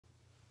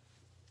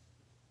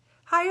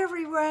Hi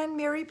everyone,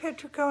 Mary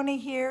Petricone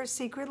here,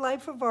 Secret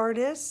Life of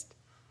Artist.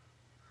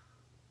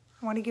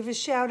 I want to give a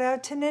shout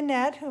out to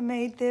Nanette who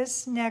made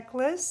this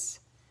necklace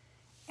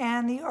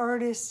and the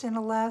artist in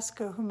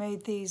Alaska who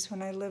made these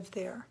when I lived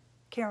there.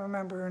 Can't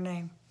remember her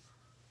name.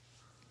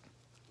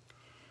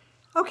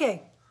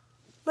 Okay,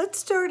 let's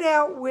start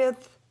out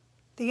with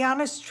the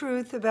honest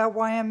truth about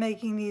why I'm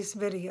making these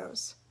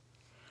videos.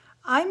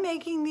 I'm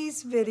making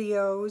these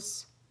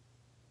videos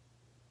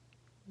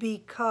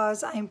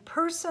because I'm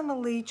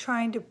personally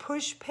trying to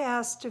push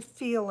past a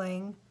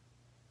feeling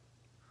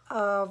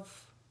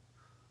of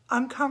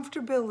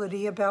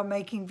uncomfortability about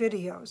making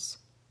videos.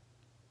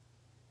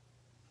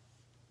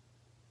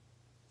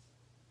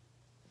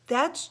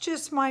 That's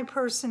just my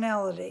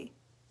personality.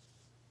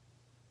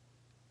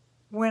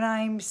 When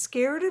I'm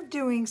scared of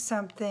doing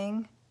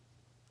something,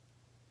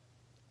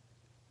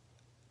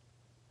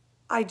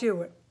 I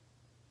do it.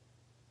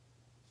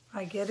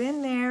 I get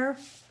in there.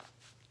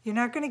 You're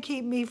not going to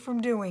keep me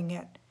from doing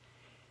it.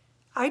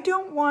 I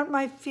don't want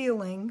my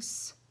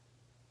feelings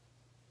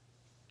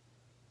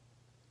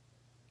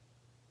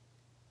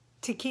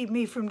to keep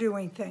me from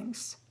doing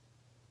things.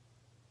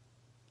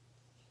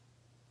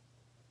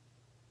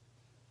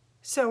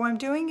 So I'm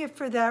doing it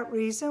for that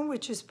reason,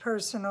 which is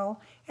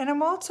personal, and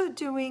I'm also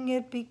doing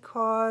it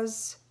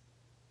because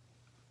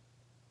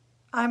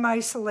I'm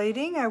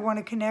isolating. I want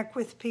to connect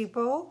with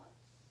people,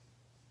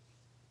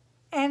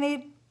 and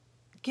it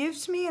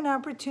gives me an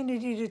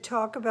opportunity to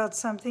talk about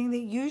something that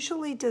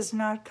usually does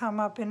not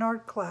come up in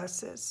art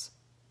classes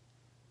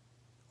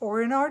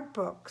or in art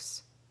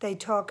books. They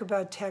talk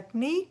about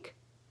technique,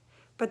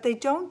 but they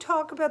don't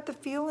talk about the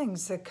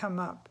feelings that come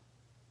up.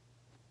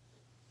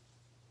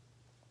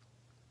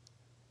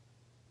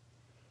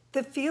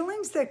 The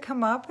feelings that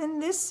come up,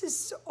 and this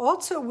is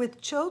also with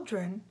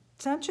children,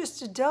 it's not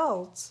just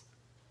adults.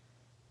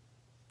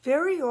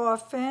 Very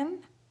often,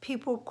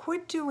 people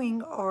quit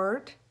doing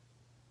art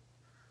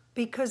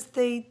because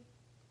they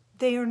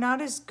are not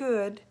as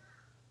good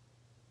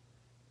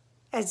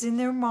as in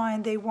their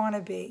mind they want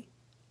to be.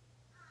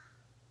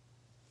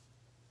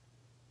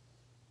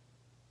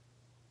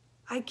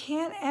 I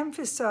can't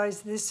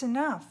emphasize this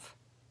enough.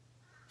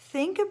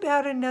 Think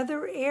about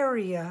another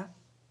area,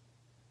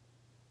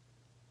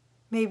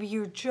 maybe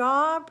your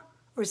job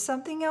or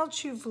something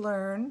else you've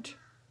learned.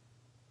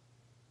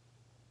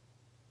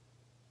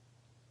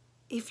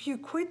 If you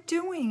quit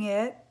doing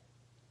it,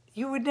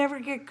 you would never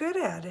get good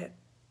at it.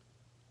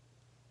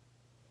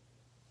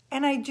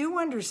 And I do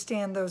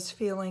understand those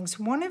feelings.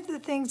 One of the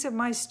things at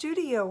my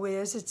studio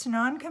is it's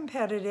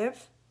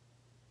non-competitive.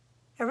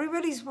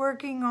 Everybody's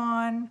working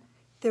on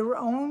their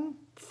own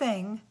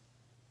thing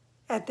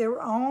at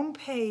their own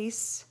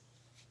pace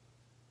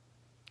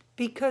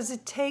because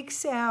it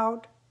takes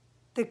out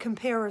the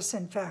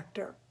comparison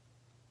factor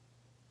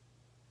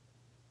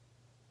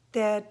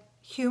that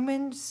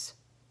humans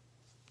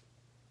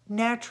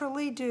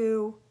naturally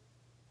do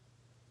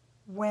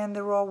when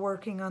they're all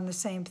working on the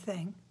same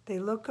thing. They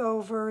look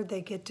over,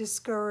 they get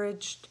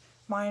discouraged.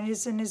 Mine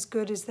isn't as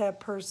good as that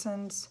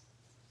person's.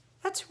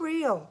 That's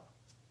real.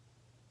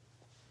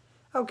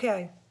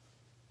 Okay,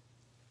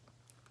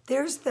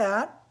 there's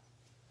that.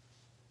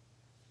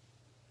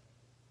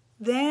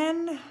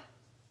 Then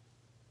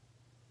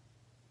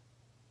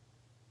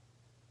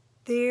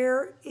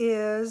there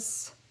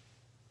is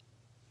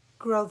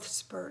growth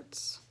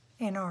spurts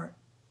in art.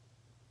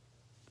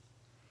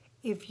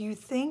 If you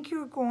think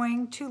you're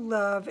going to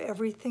love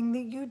everything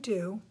that you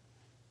do,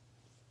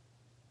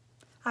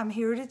 I'm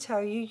here to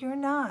tell you you're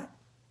not.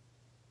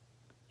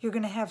 You're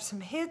going to have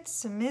some hits,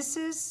 some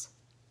misses.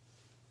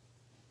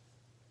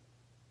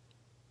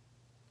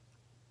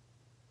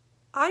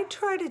 I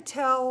try to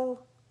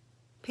tell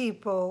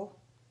people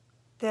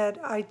that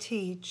I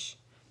teach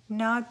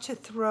not to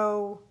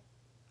throw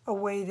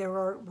away their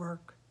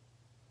artwork.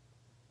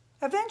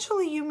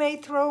 Eventually you may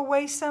throw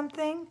away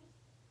something,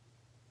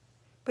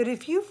 but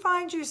if you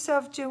find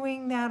yourself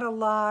doing that a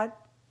lot,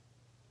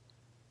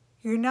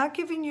 you're not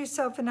giving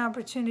yourself an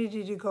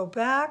opportunity to go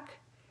back,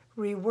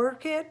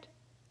 rework it,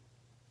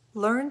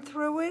 learn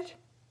through it.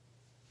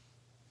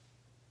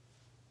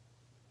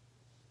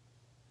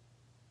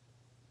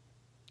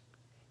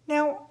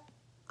 Now,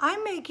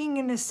 I'm making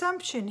an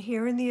assumption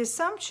here, and the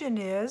assumption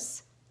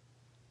is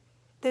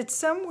that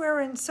somewhere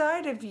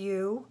inside of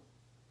you,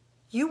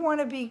 you want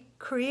to be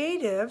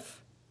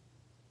creative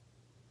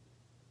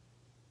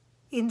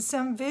in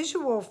some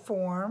visual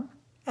form,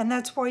 and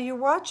that's why you're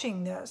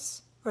watching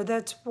this. Or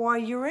that's why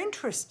you're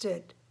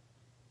interested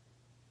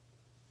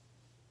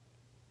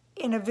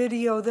in a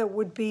video that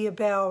would be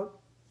about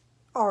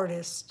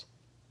artists.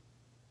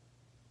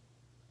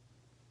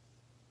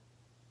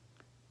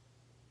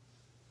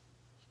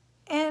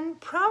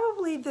 And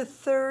probably the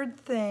third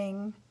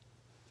thing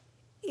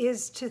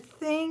is to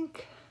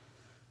think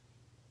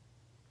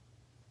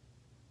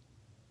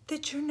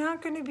that you're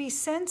not going to be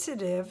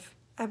sensitive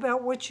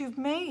about what you've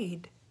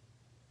made.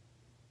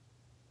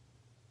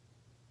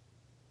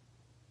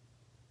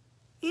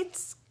 It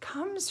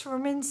comes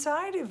from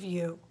inside of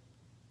you.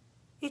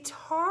 It's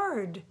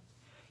hard.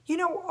 You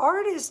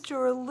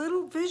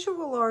know,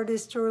 visual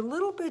artists are a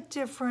little bit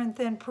different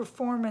than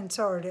performance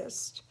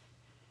artists.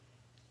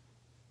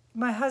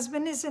 My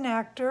husband is an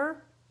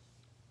actor,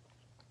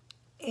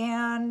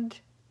 and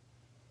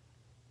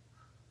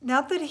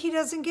not that he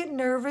doesn't get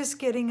nervous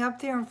getting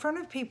up there in front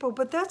of people,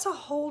 but that's a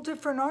whole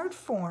different art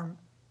form.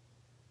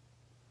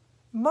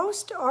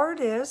 Most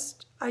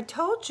artists, I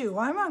told you,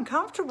 I'm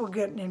uncomfortable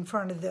getting in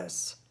front of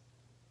this.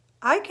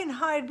 I can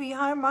hide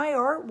behind my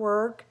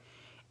artwork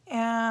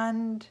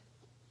and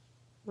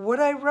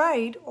what I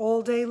write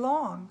all day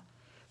long.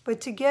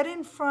 But to get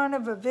in front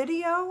of a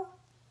video,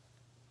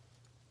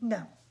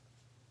 no.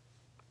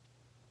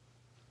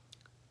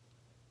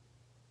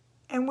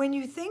 And when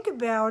you think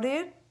about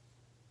it,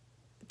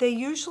 they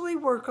usually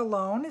work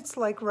alone. It's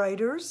like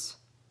writers.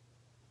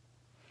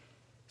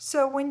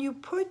 So when you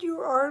put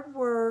your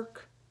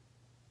artwork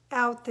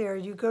out there,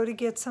 you go to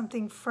get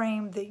something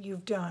framed that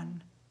you've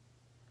done,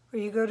 or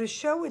you go to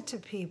show it to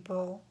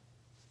people,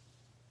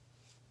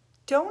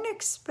 don't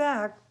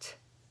expect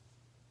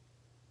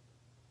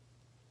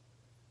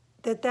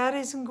that that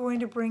isn't going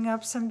to bring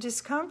up some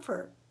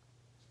discomfort.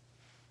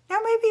 Now,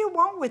 maybe it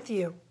won't with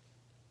you.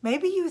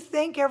 Maybe you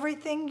think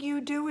everything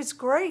you do is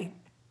great.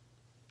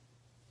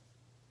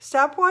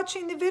 Stop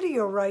watching the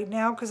video right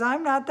now, because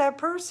I'm not that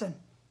person.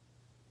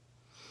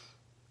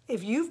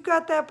 If you've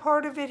got that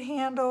part of it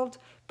handled,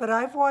 but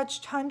I've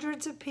watched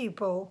hundreds of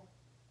people.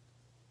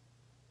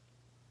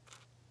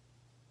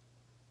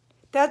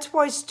 That's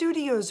why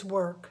studios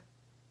work,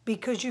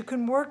 because you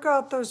can work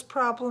out those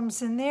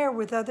problems in there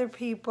with other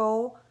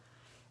people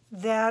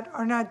that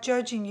are not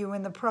judging you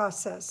in the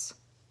process.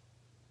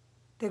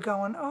 They're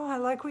going, oh, I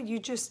like what you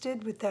just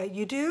did with that.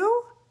 You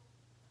do?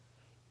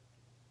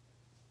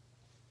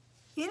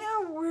 You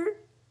know,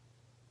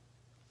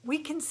 we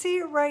can see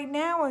it right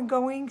now in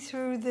going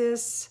through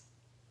this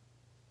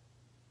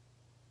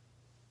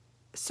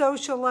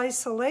social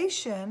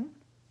isolation.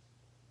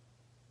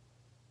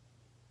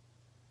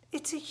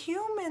 It's a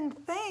human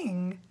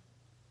thing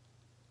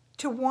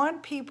to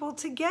want people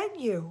to get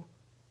you,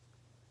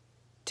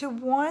 to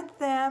want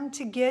them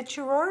to get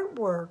your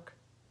artwork.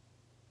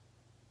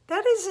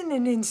 That isn't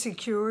an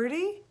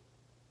insecurity.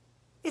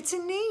 It's a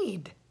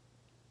need.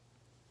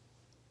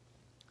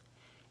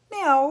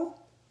 Now,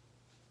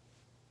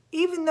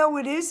 even though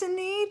it is a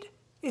need,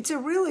 it's a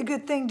really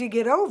good thing to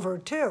get over,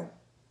 too.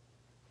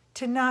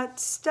 To not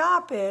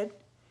stop it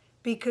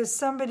because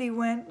somebody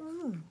went,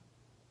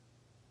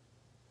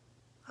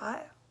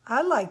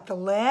 I like the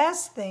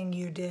last thing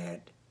you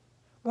did.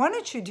 Why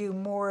don't you do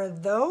more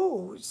of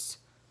those?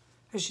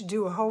 I should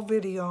do a whole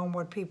video on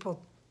what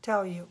people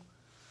tell you.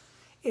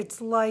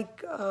 It's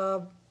like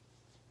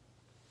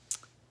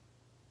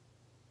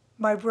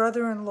my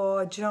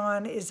brother-in-law,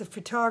 John, is a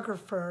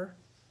photographer,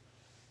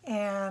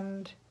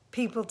 and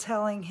people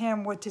telling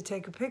him what to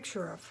take a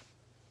picture of.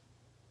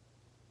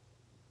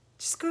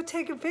 Just go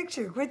take a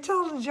picture. Quit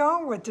telling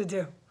John what to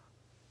do.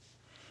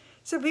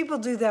 So people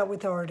do that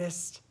with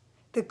artists.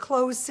 The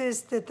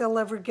closest that they'll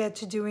ever get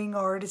to doing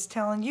art is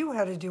telling you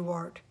how to do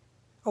art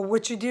or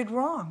what you did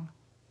wrong.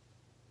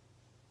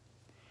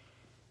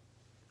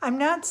 I'm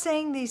not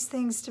saying these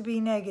things to be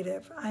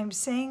negative. I'm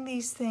saying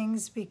these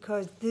things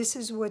because this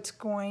is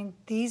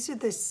these are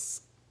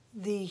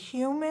the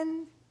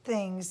human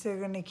things that are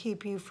going to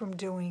keep you from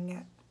doing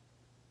it.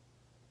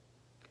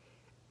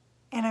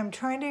 And I'm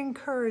trying to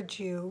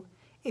encourage you,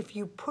 if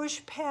you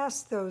push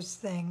past those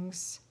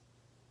things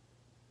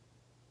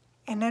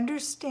and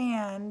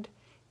understand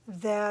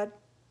that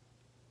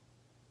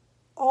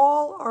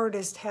all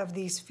artists have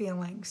these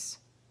feelings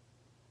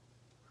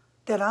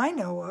that I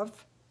know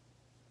of.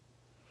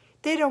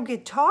 They don't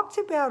get talked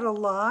about a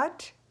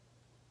lot.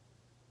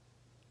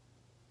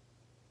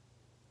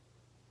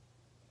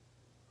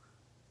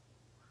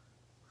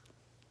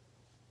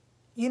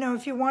 You know,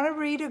 if you want to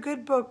read a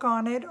good book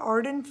on it,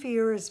 Art and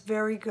Fear is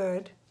very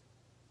good.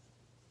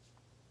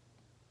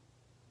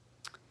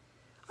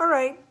 All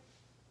right,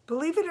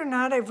 believe it or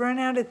not, I've run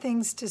out of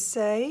things to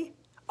say.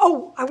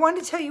 Oh, I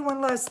want to tell you one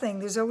last thing.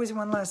 There's always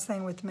one last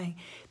thing with me.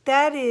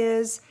 That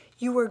is,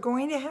 you are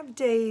going to have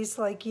days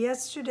like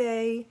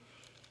yesterday.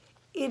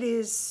 It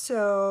is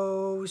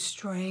so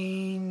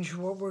strange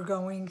what we're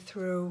going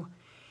through.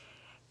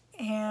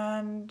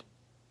 And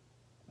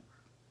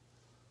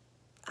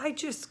I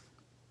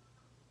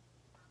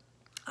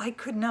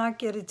could not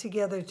get it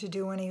together to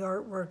do any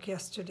artwork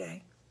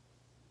yesterday.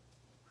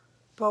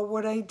 But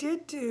what I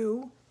did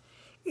do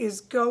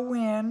is go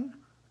in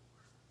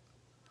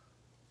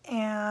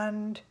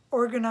and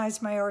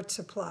organize my art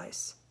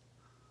supplies.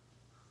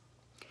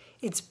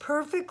 It's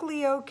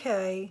perfectly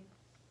okay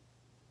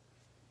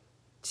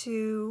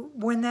to,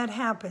 when that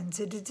happens,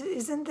 it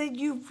isn't that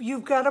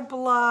you've got a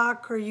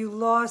block or you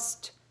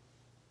lost.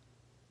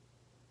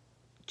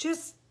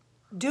 Just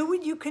do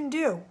what you can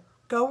do.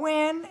 Go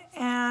in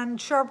and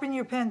sharpen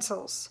your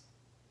pencils.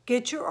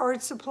 Get your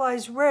art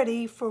supplies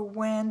ready for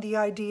when the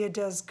idea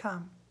does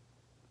come.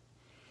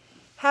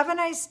 Have a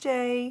nice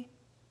day.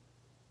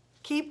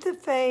 Keep the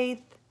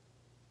faith.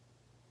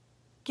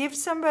 Give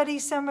somebody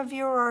some of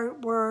your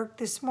artwork.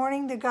 This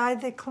morning, the guy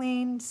that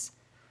cleans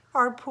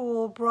our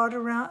pool brought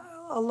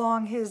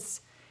along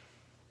his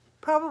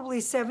probably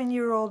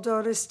 7-year-old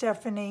daughter,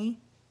 Stephanie,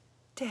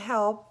 to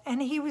help,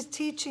 and he was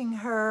teaching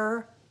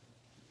her,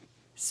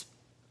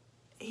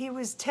 he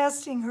was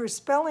testing her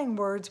spelling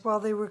words while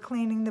they were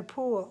cleaning the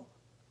pool.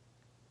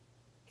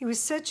 He was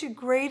such a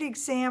great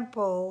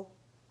example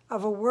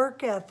of a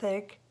work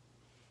ethic,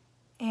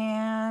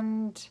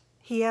 and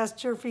he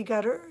asked her if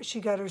she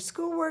got her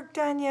schoolwork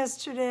done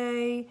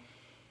yesterday.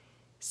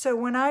 So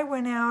when I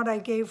went out, I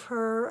gave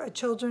her a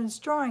children's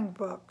drawing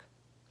book,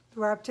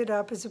 wrapped it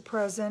up as a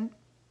present.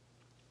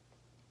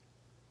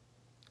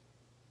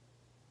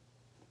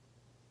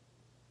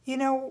 You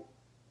know,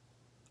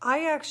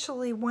 I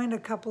actually went a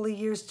couple of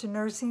years to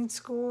nursing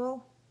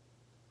school.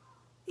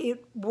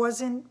 It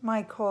wasn't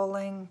my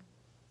calling.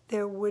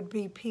 There would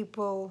be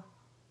people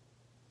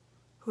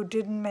who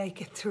didn't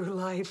make it through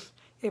life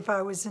if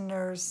I was a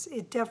nurse.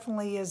 It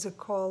definitely is a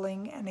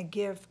calling and a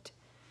gift.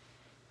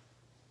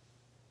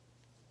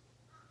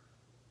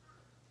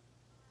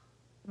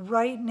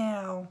 Right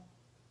now,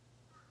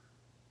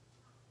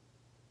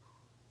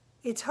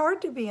 it's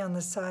hard to be on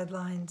the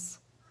sidelines.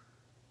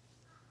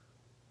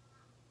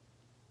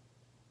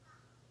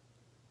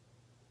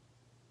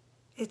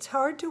 It's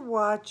hard to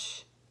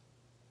watch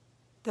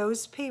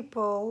those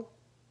people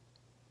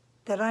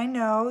that I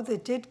know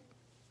that did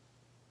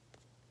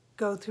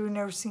go through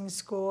nursing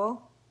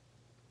school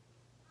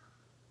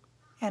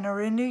and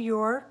are in New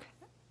York,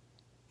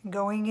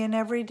 going in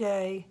every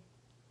day.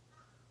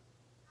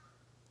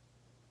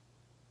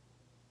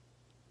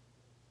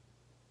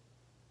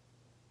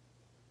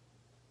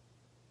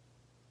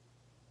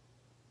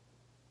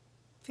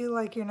 Feel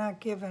like you're not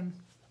given.